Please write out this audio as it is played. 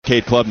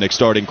Cade Klubnik,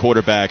 starting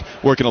quarterback,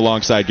 working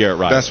alongside Garrett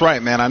Riley. That's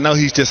right, man. I know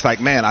he's just like,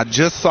 man, I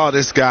just saw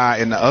this guy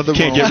in the other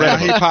Can't room. get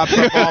ready. He pops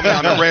up on me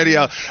on the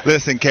radio.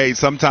 Listen, Cade,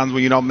 sometimes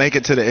when you don't make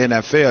it to the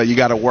NFL, you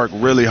got to work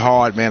really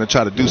hard, man, to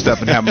try to do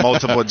stuff and have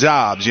multiple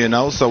jobs, you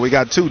know? So we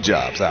got 2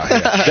 jobs out here.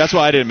 That's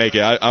why I didn't make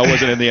it. I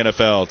wasn't in the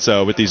NFL,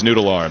 so with these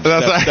noodle arms.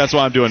 That's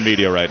why I'm doing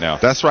media right now.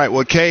 That's right.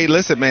 Well, Cade,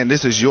 listen, man,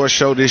 this is your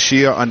show this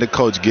year under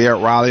Coach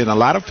Garrett Riley, and a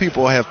lot of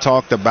people have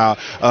talked about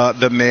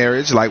the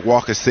marriage, like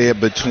Walker said,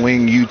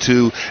 between you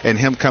two and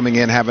him coming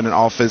in, having an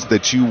offense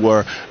that you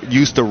were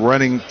used to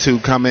running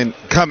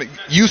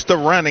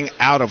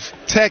out of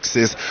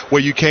Texas,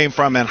 where you came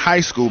from in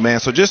high school,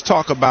 man. So just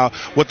talk about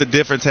what the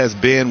difference has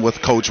been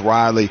with Coach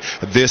Riley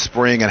this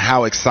spring and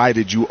how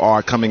excited you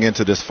are coming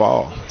into this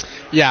fall.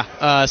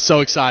 Yeah,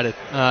 so excited.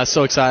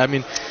 So excited. I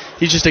mean,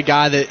 he's just a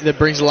guy that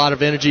brings a lot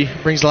of energy,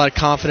 brings a lot of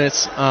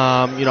confidence.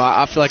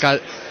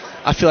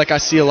 I feel like I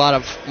see a lot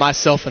of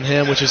myself in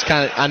him, which is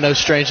kind of, I know,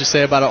 strange to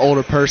say about an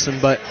older person,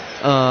 but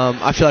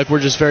I feel like we're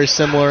just very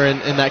similar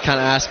in that kind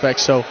of aspect.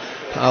 So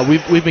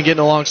we've been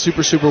getting along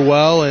super, super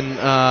well,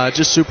 and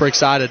just super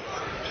excited.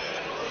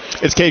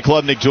 It's Cade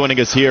Klubnik joining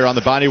us here on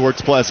the Bonnie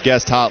Works Plus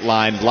guest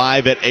hotline,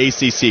 live at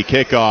ACC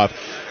kickoff.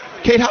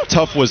 Cade, how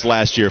tough was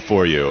last year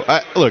for you?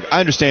 Look, I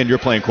understand you're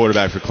playing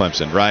quarterback for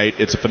Clemson, right?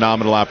 It's a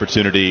phenomenal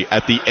opportunity.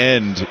 At the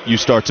end, you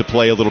start to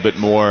play a little bit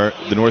more.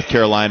 The North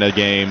Carolina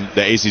game,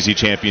 the ACC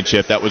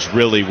championship, that was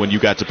really when you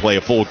got to play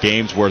a full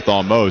game's worth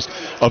almost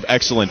of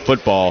excellent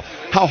football.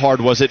 How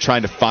hard was it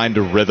trying to find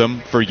a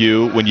rhythm for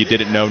you when you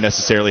didn't know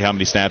necessarily how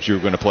many snaps you were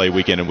going to play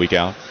week in and week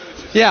out?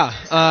 Yeah,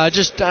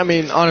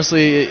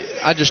 honestly,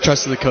 I just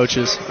trusted the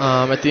coaches.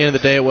 At the end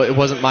of the day, it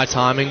wasn't my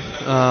timing,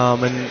 and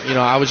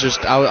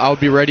I would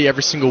be ready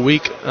every single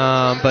week.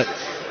 But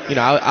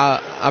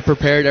I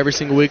prepared every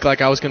single week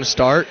like I was going to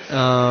start,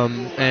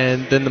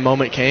 and then the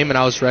moment came and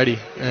I was ready,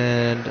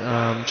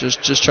 and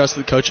just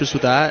trusted the coaches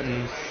with that,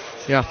 and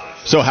yeah.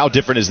 So how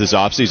different is this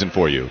offseason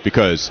for you?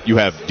 Because you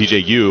have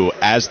DJU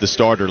as the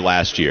starter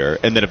last year,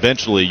 and then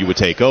eventually you would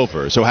take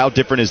over. So how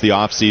different is the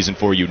offseason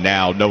for you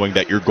now, knowing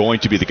that you're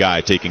going to be the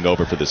guy taking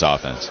over for this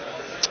offense?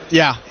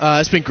 Yeah,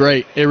 it's been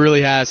great. It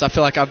really has. I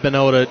feel like I've been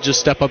able to just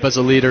step up as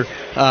a leader,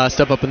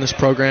 step up in this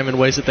program in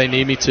ways that they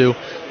need me to,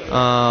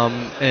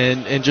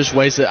 and just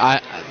ways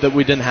that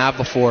we didn't have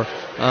before,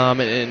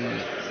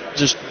 and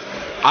just.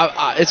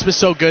 It's been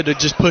so good to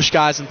just push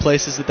guys in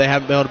places that they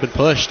haven't been able to be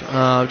pushed.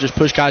 Just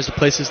push guys to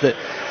places that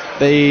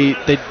they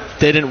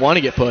didn't want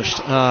to get pushed.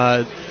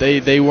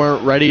 They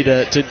weren't ready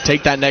to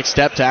take that next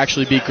step to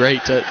actually be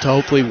great, to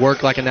hopefully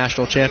work like a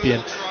national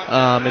champion.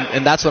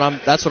 And that's what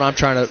I'm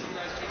trying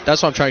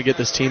to get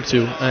this team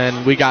to.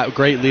 And we got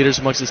great leaders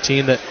amongst this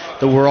team that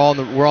we're all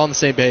on the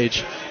same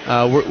page.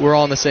 We're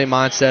all in the same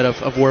mindset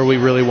of where we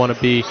really want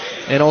to be.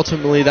 And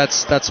ultimately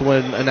that's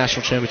win a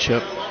national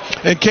championship.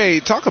 And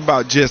Cade, talk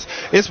about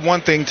it's one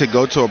thing to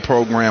go to a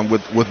program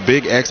with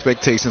big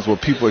expectations where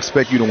people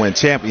expect you to win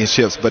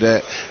championships, but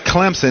at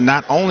Clemson,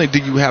 not only do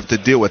you have to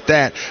deal with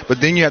that, but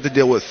then you have to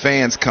deal with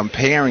fans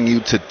comparing you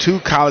to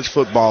 2 college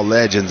football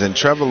legends, and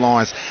Trevor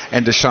Lawrence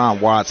and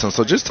Deshaun Watson.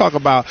 So just talk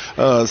about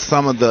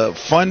some of the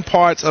fun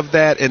parts of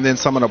that, and then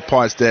some of the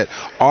parts that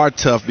are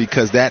tough,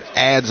 because that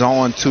adds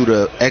on to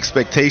the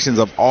expectations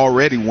of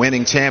already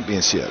winning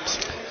championships.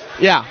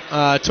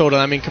 Yeah,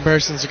 totally. I mean,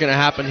 comparisons are going to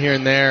happen here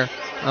and there.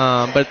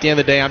 But at the end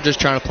of the day, I'm just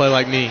trying to play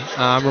like me.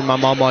 I remember my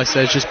mom always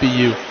says, just be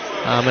you.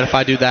 And if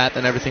I do that,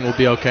 then everything will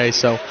be okay.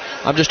 So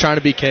I'm just trying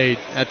to be Cade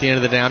at the end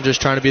of the day. I'm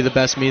just trying to be the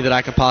best me that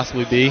I can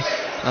possibly be.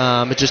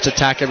 And just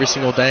attack every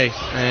single day.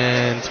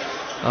 And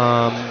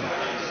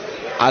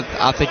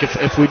I think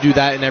if we do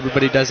that and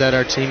everybody does that at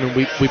our team, and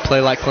we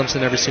play like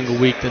Clemson every single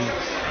week,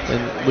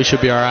 then we should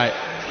be all right.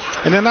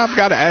 And then I've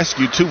got to ask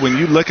you, too, when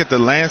you look at the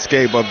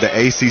landscape of the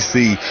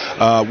ACC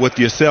with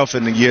yourself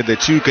in the year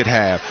that you could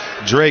have,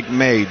 Drake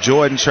May,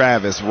 Jordan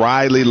Travis,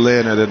 Riley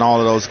Leonard, and all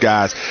of those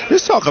guys,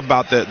 let's talk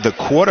about the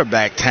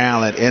quarterback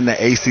talent in the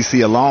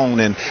ACC alone,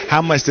 and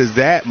how much does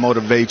that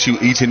motivate you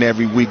each and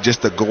every week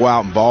just to go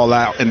out and ball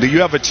out? And do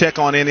you ever check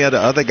on any of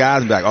the other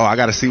guys and be like, oh, I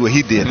got to see what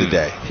he did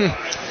today?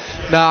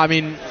 No, I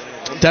mean,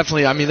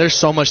 definitely. I mean, there's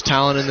so much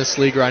talent in this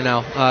league right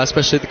now,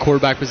 especially at the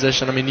quarterback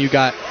position. I mean, you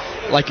got,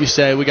 like you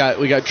say, we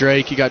got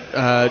Drake, you got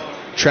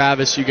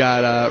Travis, you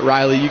got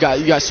Riley, you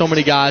got so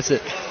many guys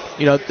that,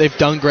 they've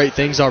done great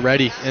things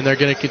already, and they're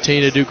going to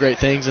continue to do great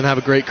things and have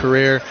a great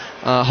career,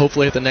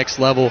 hopefully at the next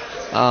level.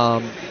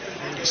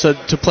 So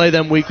to play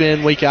them week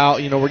in, week out,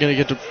 we're going to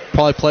get to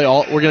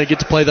we're going to get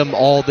to play them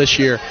all this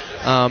year,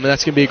 and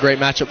that's going to be a great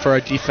matchup for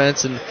our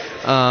defense. And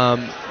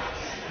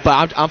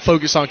but I'm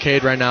focused on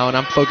Cade right now, and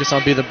I'm focused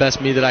on being the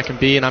best me that I can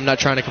be, and I'm not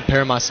trying to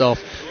compare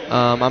myself.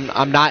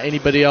 I'm not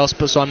anybody else,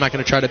 so I'm not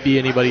going to try to be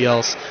anybody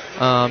else.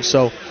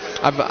 So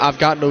I've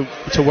gotten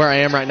to where I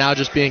am right now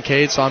just being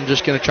Cade, so I'm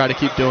just going to try to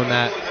keep doing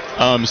that.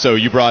 So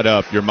you brought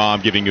up your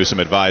mom giving you some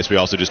advice. We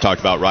also just talked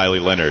about Riley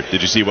Leonard.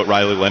 Did you see what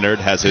Riley Leonard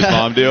has his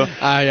mom do?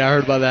 I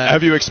heard about that.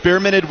 Have you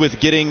experimented with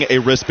getting a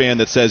wristband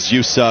that says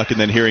you suck and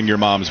then hearing your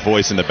mom's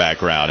voice in the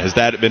background? Has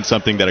that been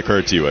something that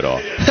occurred to you at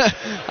all?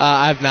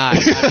 I have not.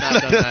 I've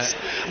not done that.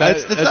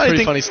 That's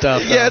pretty funny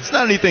stuff. Yeah, it's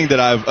not anything that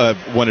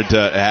I've wanted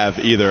to have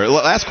either.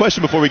 Last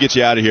question before we get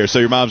you out of here. So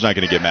your mom's not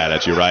going to get mad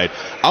at you, right?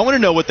 I want to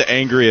know what the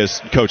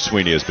angriest Coach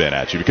Sweeney has been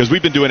at you, because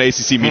we've been doing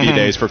ACC Media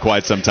Days for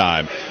quite some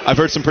time. I've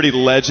heard some pretty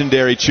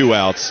legendary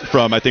chew-outs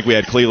from, I think we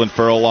had Cleveland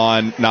Furl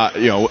on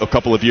a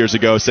couple of years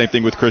ago. Same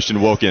thing with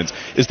Christian Wilkins.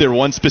 Is there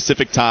one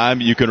specific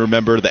time you can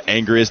remember the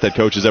angriest that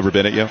Coach has ever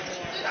been at you?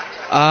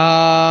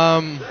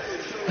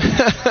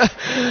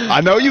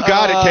 I know you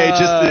got it, Cade.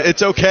 Just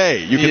it's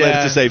okay. You can let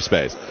it to safe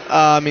space.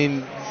 I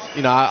mean,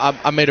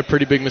 I made a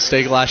pretty big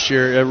mistake last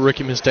year, a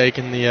rookie mistake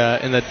in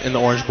the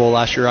Orange Bowl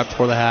last year, right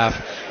before the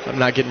half. I'm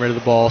not getting rid of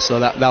the ball, so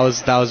that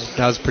was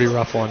a pretty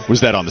rough one.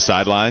 Was that on the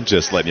sideline,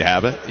 just letting you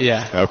have it?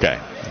 Yeah. Okay.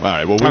 All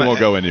right. Well, we won't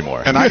go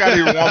anymore. And I got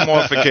even one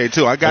more for Cade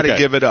too. I got to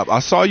give it up. I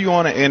saw you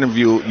on an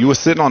interview. You were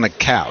sitting on a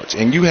couch,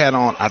 and you had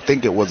on, I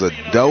think it was a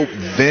dope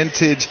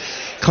vintage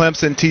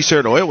Clemson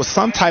T-shirt, or it was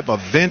some type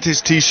of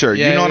vintage T-shirt.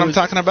 Yeah, you know what I'm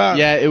talking about?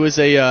 Yeah, it was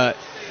a.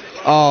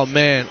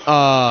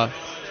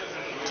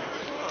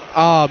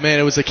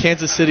 It was a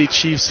Kansas City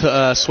Chiefs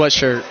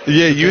sweatshirt.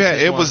 Yeah,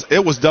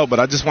 it was dope. But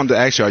I just wanted to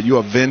ask you, are you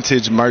a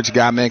vintage merch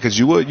guy, man? Because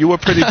you were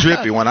pretty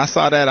drippy. When I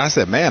saw that, I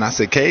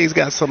said, Cade's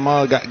got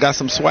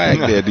some swag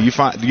there. Do you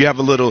have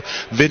a little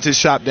vintage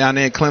shop down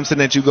there in Clemson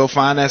that you go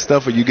find that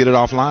stuff, or you get it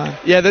offline?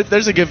 Yeah,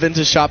 there's a good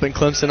vintage shop in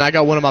Clemson. I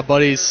got one of my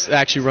buddies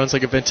actually runs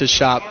like a vintage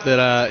shop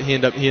that he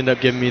ended up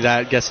giving me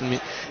that,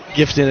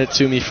 gifting it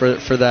to me for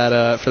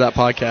that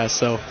podcast.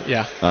 So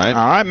yeah. All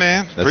right,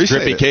 man. That's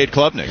drippy Cade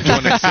Klubnik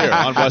joining us here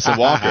on Wes and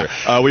Walker.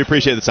 We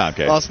appreciate the time,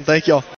 Cade. Awesome. Thank y'all.